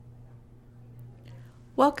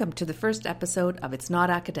Welcome to the first episode of It's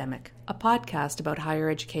Not Academic, a podcast about higher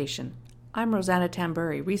education. I'm Rosanna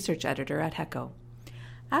Tamburi, Research Editor at HECO.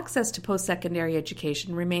 Access to post-secondary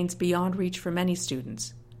education remains beyond reach for many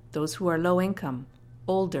students, those who are low income,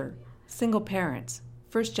 older, single parents,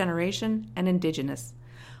 first generation, and Indigenous.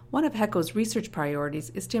 One of HECO's research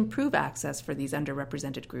priorities is to improve access for these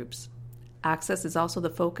underrepresented groups. Access is also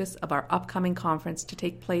the focus of our upcoming conference to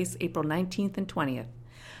take place April 19th and 20th.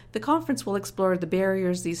 The conference will explore the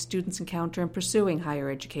barriers these students encounter in pursuing higher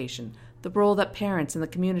education, the role that parents and the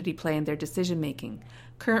community play in their decision-making,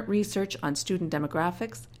 current research on student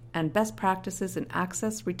demographics, and best practices in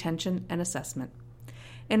access, retention, and assessment.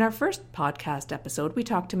 In our first podcast episode, we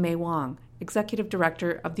talked to May Wong, Executive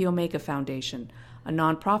Director of the Omega Foundation, a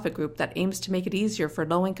nonprofit group that aims to make it easier for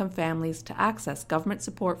low-income families to access government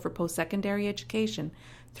support for post-secondary education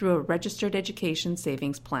through a registered education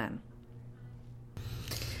savings plan.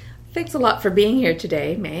 Thanks a lot for being here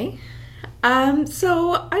today, May.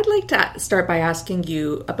 So I'd like to start by asking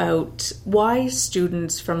you about why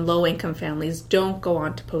students from low-income families don't go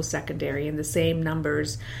on to post-secondary in the same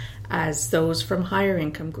numbers as those from higher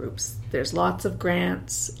income groups. There's lots of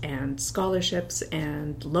grants and scholarships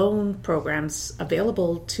and loan programs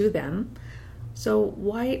available to them. So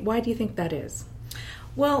why do you think that is?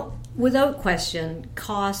 Well, without question,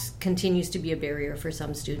 cost continues to be a barrier for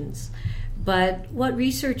some students. But what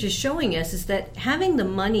research is showing us is that having the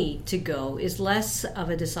money to go is less of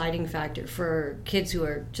a deciding factor for kids who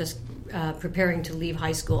are just preparing to leave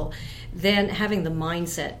high school than having the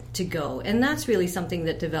mindset to go. And that's really something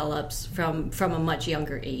that develops from a much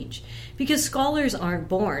younger age. Because scholars aren't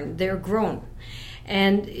born, they're grown.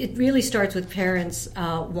 And it really starts with parents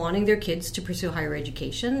wanting their kids to pursue higher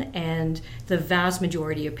education, and the vast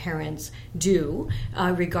majority of parents do,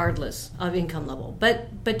 regardless of income level.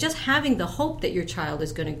 But just having the hope that your child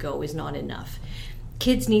is going to go is not enough.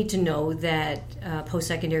 Kids need to know that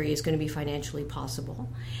post-secondary is going to be financially possible,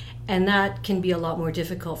 and that can be a lot more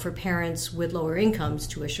difficult for parents with lower incomes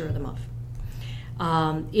to assure them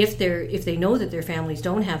of. If they know that their families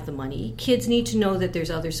don't have the money, kids need to know that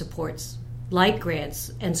there's other supports like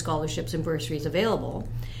grants and scholarships and bursaries available.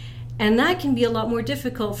 And that can be a lot more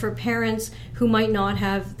difficult for parents who might not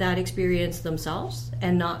have that experience themselves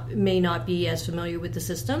and may not be as familiar with the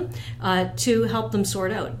system to help them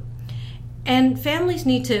sort out. And families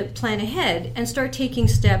need to plan ahead and start taking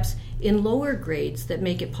steps in lower grades that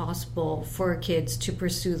make it possible for kids to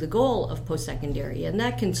pursue the goal of post-secondary. And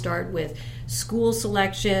that can start with school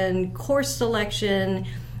selection, course selection,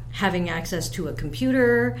 having access to a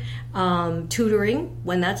computer, tutoring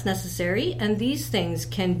when that's necessary. And these things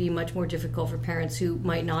can be much more difficult for parents who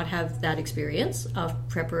might not have that experience of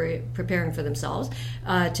preparing for themselves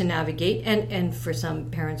to navigate. And for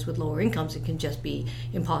some parents with lower incomes, it can just be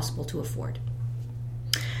impossible to afford.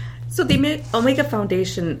 So the Omega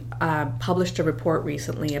Foundation published a report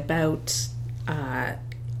recently about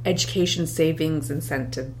education savings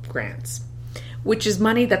incentive grants, which is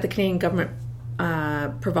money that the Canadian government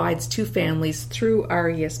provides to families through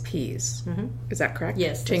RESPs. Mm-hmm. Is that correct?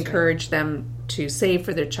 Yes. To encourage them to save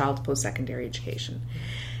for their child's post-secondary education.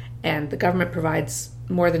 And the government provides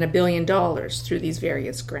more than $1 billion through these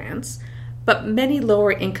various grants. But many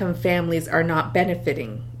lower income families are not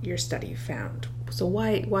benefiting, your study found. So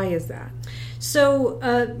why is that? So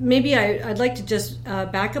maybe I'd like to just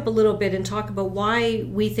back up a little bit and talk about why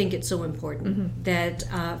we think it's so important that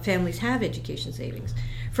families have education savings.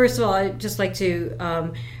 First of all, I'd just like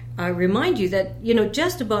to remind you that,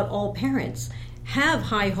 just about all parents have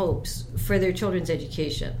high hopes for their children's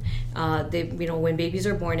education. When babies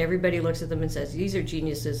are born, everybody looks at them and says, these are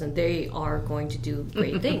geniuses and they are going to do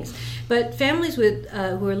great things. But families who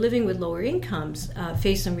are living with lower incomes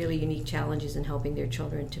face some really unique challenges in helping their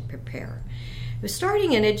children to prepare.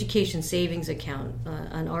 Starting an education savings account,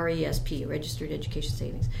 an RESP, registered education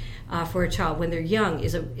savings, for a child when they're young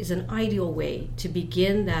is an ideal way to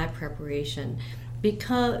begin that preparation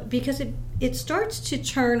because it starts to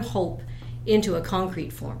turn hope into a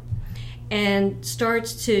concrete form and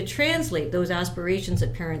starts to translate those aspirations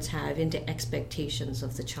that parents have into expectations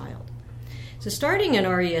of the child. So starting an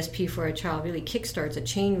RESP for a child really kickstarts a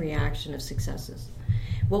chain reaction of successes.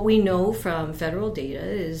 What we know from federal data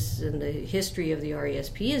is in the history of the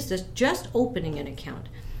RESP is that just opening an account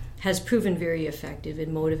has proven very effective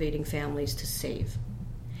in motivating families to save.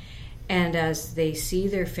 And as they see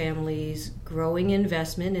their families' growing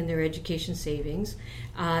investment in their education savings,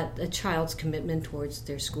 a child's commitment towards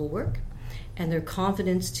their schoolwork, and their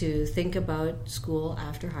confidence to think about school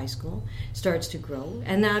after high school starts to grow.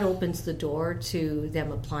 And that opens the door to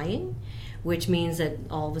them applying, which means that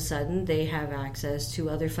all of a sudden they have access to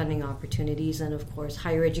other funding opportunities. And of course,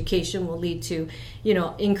 higher education will lead to,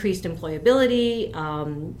 increased employability,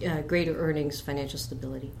 greater earnings, financial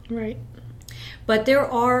stability. Right. But there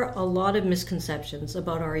are a lot of misconceptions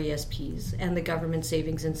about RESPs and the government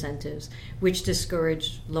savings incentives, which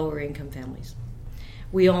discourage lower income families.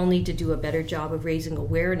 We all need to do a better job of raising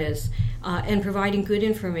awareness and providing good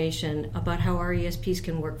information about how RESPs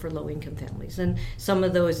can work for low-income families. And some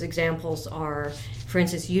of those examples are, for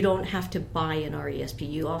instance, you don't have to buy an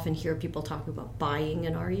RESP. You often hear people talk about buying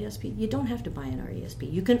an RESP. You don't have to buy an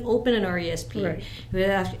RESP. You can open an RESP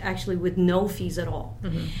actually with no fees at all.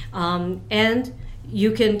 And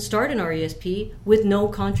you can start an RESP with no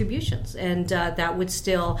contributions, and that would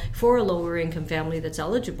still, for a lower income family that's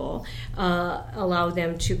eligible, allow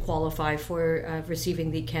them to qualify for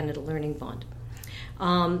receiving the Canada Learning Bond.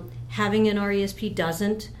 Having an RESP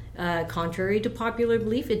doesn't, contrary to popular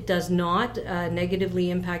belief, it does not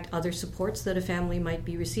negatively impact other supports that a family might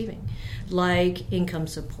be receiving, like income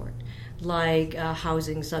support, like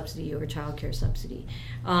housing subsidy or childcare subsidy.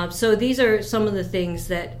 So these are some of the things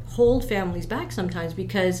that hold families back sometimes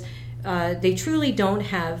because they truly don't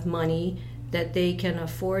have money that they can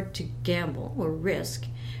afford to gamble or risk,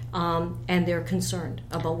 and they're concerned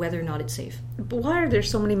about whether or not it's safe. But why are there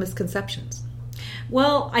so many misconceptions?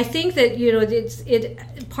 Well, I think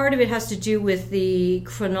that part of it has to do with the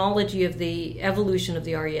chronology of the evolution of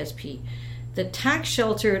the RESP. The tax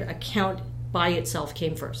sheltered account by itself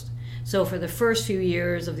came first. So for the first few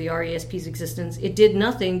years of the RESP's existence, it did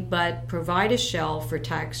nothing but provide a shell for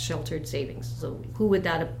tax-sheltered savings. So who would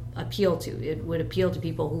that appeal to? It would appeal to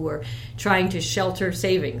people who were trying to shelter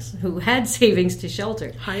savings, who had savings to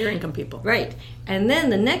shelter. Higher income people. Right. And then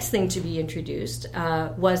the next thing to be introduced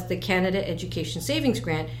was the Canada Education Savings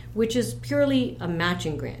Grant, which is purely a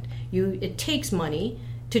matching grant. It takes money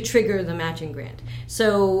to trigger the matching grant.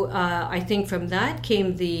 So I think from that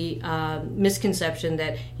came the misconception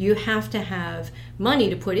that you have to have money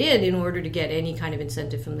to put in order to get any kind of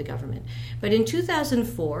incentive from the government. But in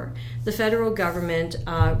 2004, the federal government,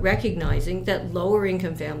 recognizing that lower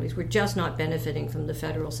income families were just not benefiting from the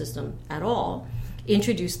federal system at all,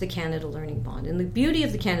 introduced the Canada Learning Bond. And the beauty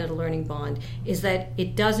of the Canada Learning Bond is that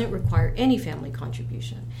it doesn't require any family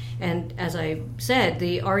contribution. And as I said,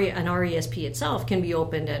 an RESP itself can be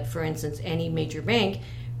opened at, for instance, any major bank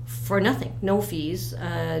for nothing, no fees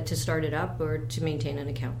to start it up or to maintain an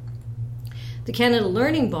account. The Canada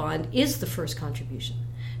Learning Bond is the first contribution.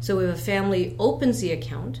 So if a family opens the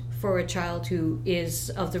account for a child who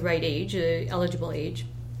is of the right age, eligible age,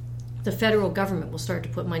 the federal government will start to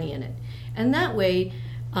put money in it. And that way,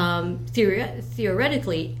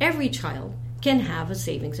 theoretically, every child can have a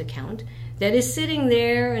savings account that is sitting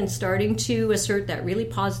there and starting to assert that really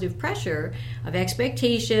positive pressure of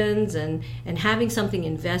expectations and having something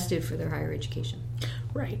invested for their higher education.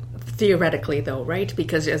 Right. Theoretically, though, right?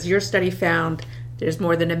 Because as your study found, there's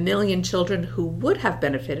more than 1 million children who would have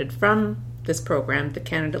benefited from this program, the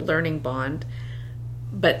Canada Learning Bond,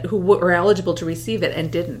 but who were eligible to receive it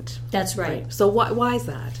and didn't. That's right. So why is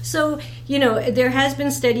that? So, there has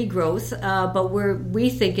been steady growth, but we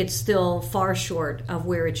think it's still far short of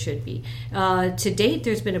where it should be. To date,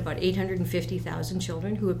 there's been about 850,000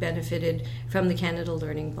 children who have benefited from the Canada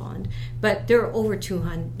Learning Bond, but there are over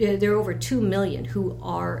 2 million who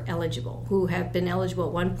are eligible, who have been eligible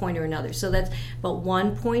at one point or another. So that's about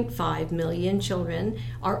 1.5 million children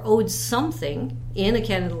are owed something in a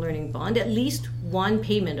Canada Learning Bond, at least one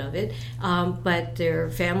payment of it, but their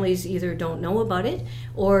families either don't know about it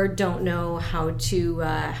or don't know how to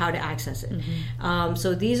access it. Mm-hmm.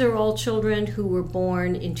 So these are all children who were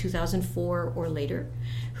born in 2004 or later,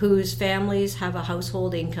 whose families have a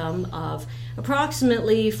household income of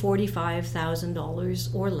approximately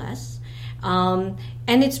 $45,000 or less. And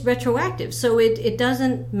it's retroactive, so it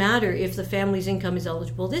doesn't matter if the family's income is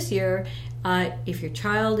eligible this year. If your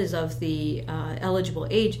child is of the eligible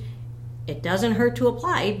age, it doesn't hurt to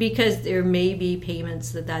apply because there may be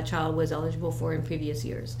payments that child was eligible for in previous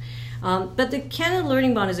years. But the Canada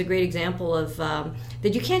Learning Bond is a great example of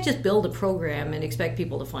that you can't just build a program and expect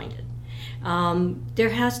people to find it. There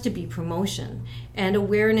has to be promotion, and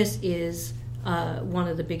awareness is one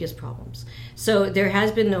of the biggest problems. So there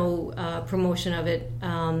has been no promotion of it.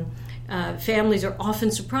 Families are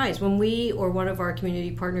often surprised when we or one of our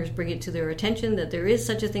community partners bring it to their attention that there is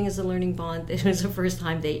such a thing as a learning bond. It was the first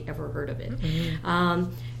time they ever heard of it.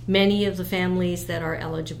 Mm-hmm. Many of the families that are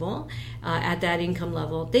eligible at that income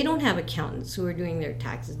level, they don't have accountants who are doing their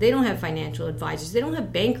taxes. They don't have financial advisors. They don't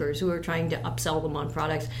have bankers who are trying to upsell them on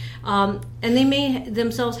products. And they may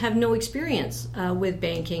themselves have no experience with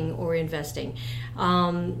banking or investing.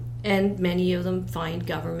 And many of them find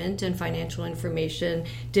government and financial information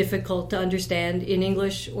difficult to understand in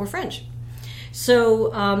English or French.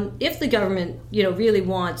 So if the government, really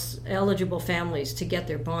wants eligible families to get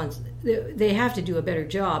their bonds, they have to do a better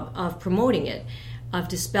job of promoting it, of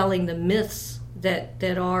dispelling the myths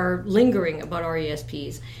that are lingering about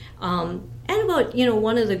RESPs. And about,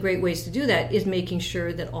 one of the great ways to do that is making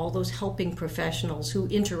sure that all those helping professionals who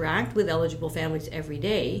interact with eligible families every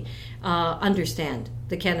day understand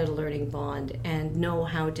the Canada Learning Bond and know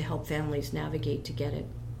how to help families navigate to get it.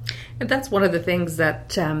 And that's one of the things that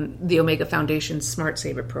the Omega Foundation's Smart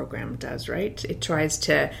Saver program does, right? It tries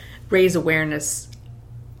to raise awareness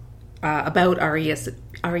about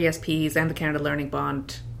RESPs and the Canada Learning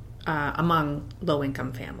Bond among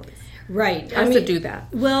low-income families. Right. How does it do that?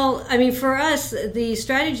 Well, for us, the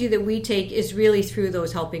strategy that we take is really through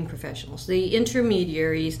those helping professionals, the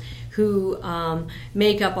intermediaries who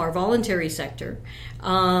make up our voluntary sector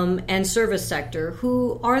and service sector,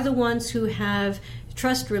 who are the ones who have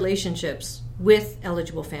trust relationships with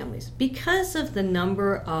eligible families. Because of the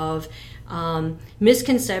number of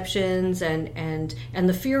misconceptions and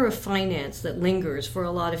the fear of finance that lingers for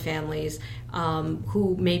a lot of families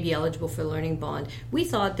who may be eligible for the Learning Bond, we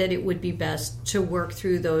thought that it would be best to work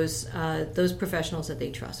through those professionals that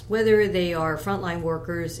they trust, whether they are frontline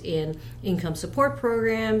workers in income support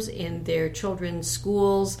programs, in their children's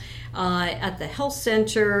schools, at the health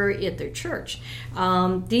center, at their church.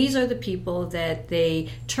 These are the people that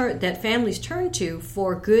that families turn to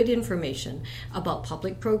for good information about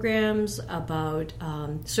public programs, about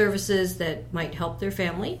services that might help their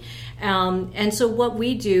family. And so what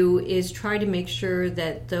we do is try to make sure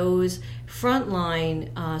that those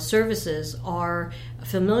frontline services are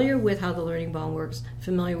familiar with how the Learning Bond works,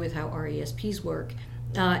 familiar with how RESPs work,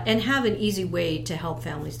 and have an easy way to help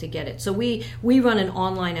families to get it. So we run an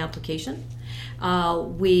online application.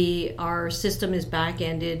 Our system is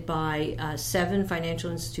back-ended by 7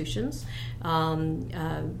 financial institutions.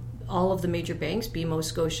 All of the major banks, BMO,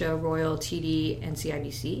 Scotia, Royal, TD, and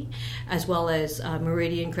CIBC, as well as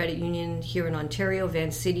Meridian Credit Union here in Ontario,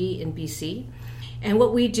 Vancity in BC. And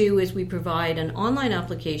what we do is we provide an online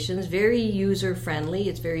application. It's very user-friendly.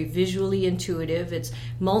 It's very visually intuitive. It's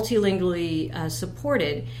multilingually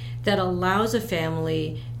supported, that allows a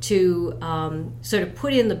family to sort of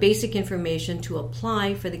put in the basic information to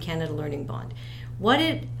apply for the Canada Learning Bond. What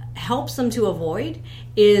it helps them to avoid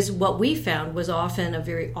is what we found was often a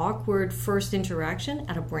very awkward first interaction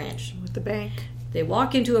at a branch. With the bank. They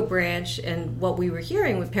walk into a branch, and what we were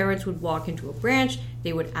hearing when parents would walk into a branch,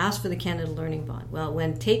 they would ask for the Canada Learning Bond. Well,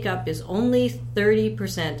 when take-up is only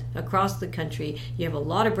 30% across the country, you have a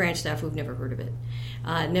lot of branch staff who've never heard of it,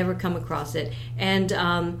 never come across it, and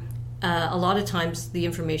a lot of times the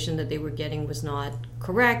information that they were getting was not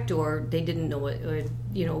correct, or they didn't know it,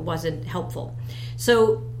 or wasn't helpful.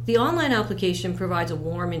 So the online application provides a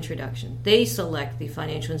warm introduction. They select the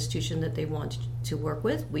financial institution that they want to work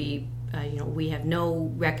with. We have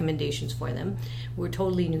no recommendations for them. We're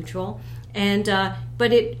totally neutral, and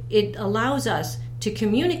but it allows us to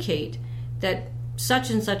communicate that such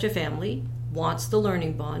and such a family wants the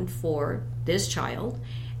Learning Bond for this child,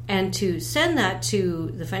 and to send that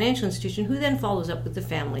to the financial institution, who then follows up with the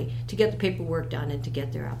family to get the paperwork done and to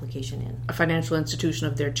get their application in. A financial institution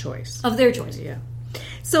of their choice. Of their choice. Yeah.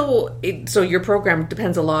 So your program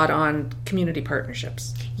depends a lot on community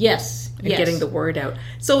partnerships. Yes. And getting the word out.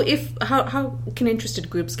 So how can interested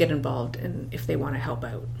groups get involved if they want to help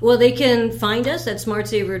out? Well, they can find us at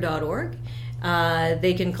smartsaver.org.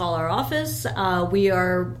 They can call our office. We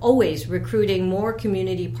are always recruiting more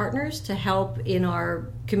community partners to help in our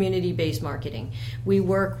community-based marketing. We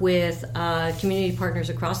work with community partners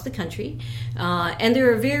across the country, and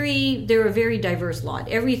they're a very diverse lot.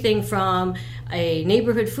 Everything from a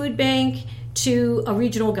neighborhood food bank to a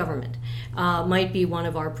regional government might be one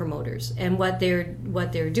of our promoters. And what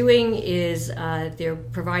they're doing is they're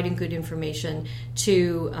providing good information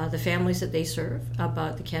to the families that they serve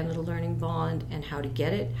about the Canada Learning Bond and how to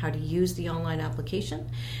get it, how to use the online application.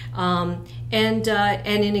 And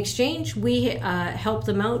in exchange, we help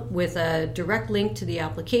them out with a direct link to the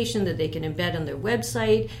application that they can embed on their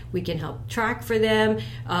website. We can help track for them.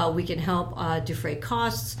 We can help defray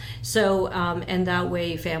costs. So, and that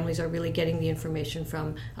way families are really getting the information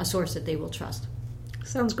from a source that they will trust.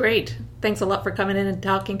 Sounds great. Thanks a lot for coming in and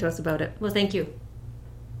talking to us about it. Well, thank you.